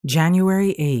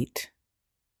January 8.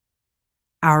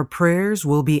 Our prayers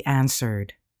will be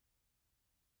answered.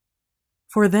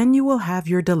 For then you will have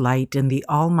your delight in the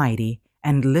Almighty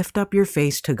and lift up your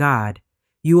face to God.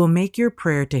 You will make your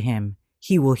prayer to Him.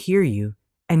 He will hear you,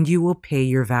 and you will pay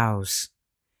your vows.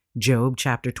 Job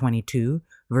chapter 22,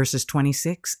 verses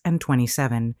 26 and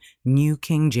 27, New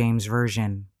King James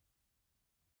Version.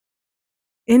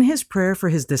 In his prayer for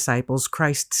his disciples,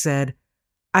 Christ said,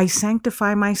 I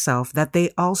sanctify myself that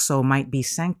they also might be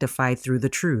sanctified through the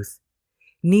truth.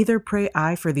 Neither pray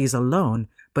I for these alone,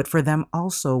 but for them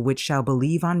also which shall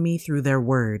believe on me through their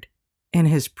word. In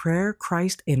his prayer,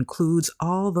 Christ includes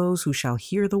all those who shall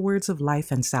hear the words of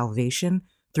life and salvation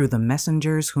through the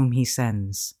messengers whom he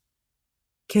sends.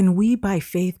 Can we by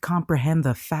faith comprehend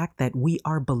the fact that we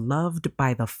are beloved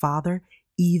by the Father,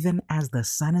 even as the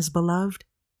Son is beloved?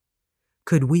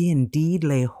 Could we indeed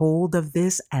lay hold of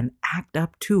this and act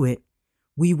up to it,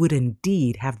 we would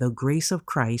indeed have the grace of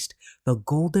Christ, the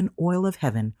golden oil of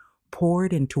heaven,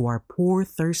 poured into our poor,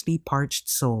 thirsty, parched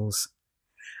souls.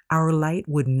 Our light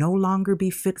would no longer be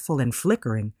fitful and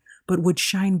flickering, but would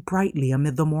shine brightly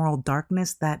amid the moral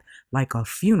darkness that, like a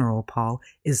funeral pall,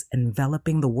 is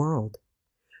enveloping the world.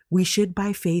 We should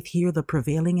by faith hear the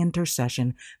prevailing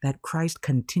intercession that Christ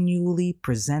continually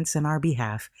presents in our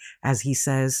behalf as he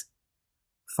says,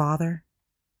 Father,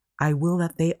 I will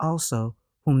that they also,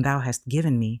 whom thou hast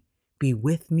given me, be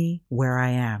with me where I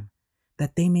am,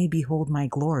 that they may behold my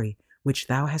glory, which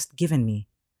thou hast given me,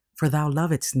 for thou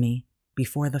lovedst me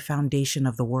before the foundation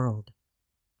of the world.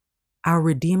 Our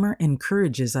Redeemer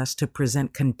encourages us to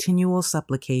present continual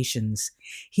supplications.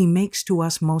 He makes to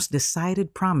us most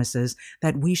decided promises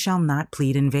that we shall not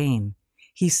plead in vain.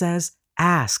 He says,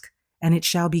 Ask, and it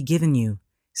shall be given you.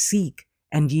 Seek,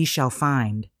 and ye shall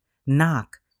find.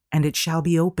 Knock, and it shall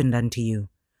be opened unto you.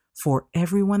 For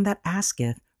everyone that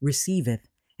asketh receiveth,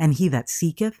 and he that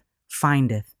seeketh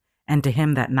findeth, and to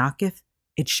him that knocketh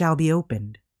it shall be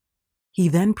opened. He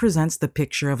then presents the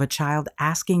picture of a child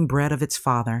asking bread of its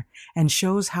father and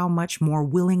shows how much more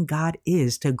willing God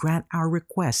is to grant our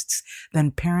requests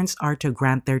than parents are to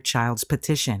grant their child's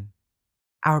petition.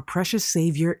 Our precious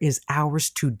Savior is ours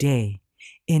today.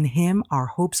 In him our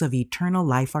hopes of eternal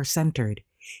life are centered.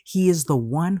 He is the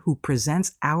one who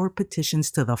presents our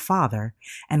petitions to the Father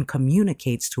and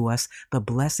communicates to us the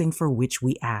blessing for which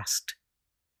we asked.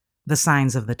 The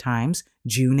Signs of the Times,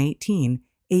 June 18,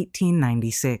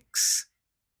 1896.